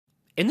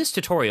In this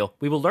tutorial,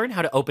 we will learn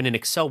how to open an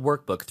Excel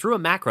workbook through a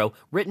macro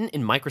written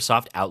in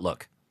Microsoft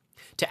Outlook.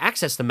 To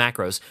access the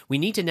macros, we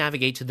need to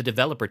navigate to the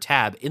Developer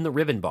tab in the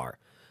ribbon bar.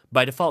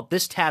 By default,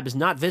 this tab is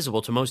not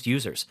visible to most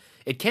users.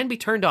 It can be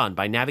turned on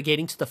by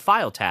navigating to the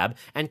File tab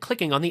and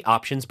clicking on the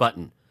Options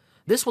button.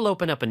 This will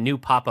open up a new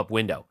pop-up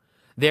window.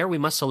 There we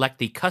must select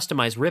the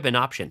Customize Ribbon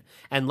option,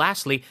 and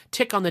lastly,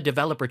 tick on the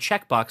Developer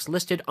checkbox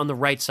listed on the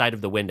right side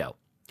of the window.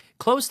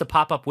 Close the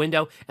pop-up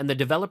window and the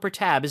Developer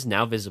tab is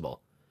now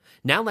visible.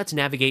 Now let's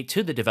navigate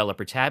to the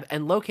Developer tab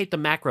and locate the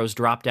Macros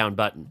drop-down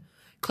button.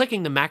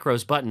 Clicking the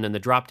Macros button in the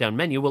drop-down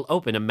menu will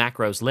open a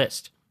macros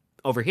list.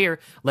 Over here,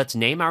 let's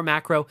name our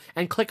macro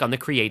and click on the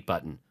Create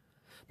button.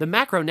 The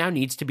macro now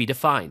needs to be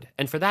defined,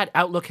 and for that,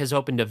 Outlook has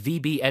opened a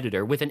VB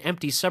editor with an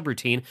empty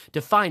subroutine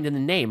defined in the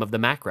name of the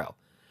macro.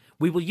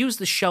 We will use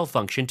the shell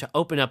function to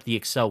open up the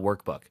Excel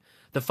workbook.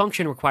 The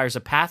function requires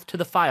a path to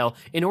the file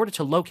in order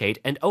to locate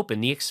and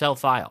open the Excel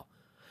file.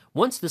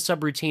 Once the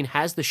subroutine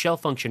has the shell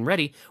function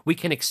ready, we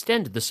can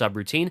extend the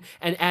subroutine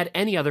and add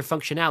any other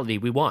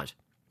functionality we want.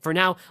 For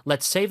now,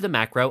 let's save the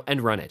macro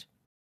and run it.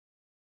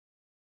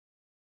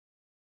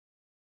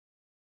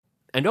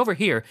 And over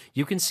here,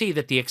 you can see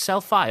that the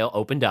Excel file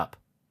opened up.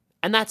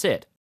 And that's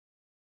it.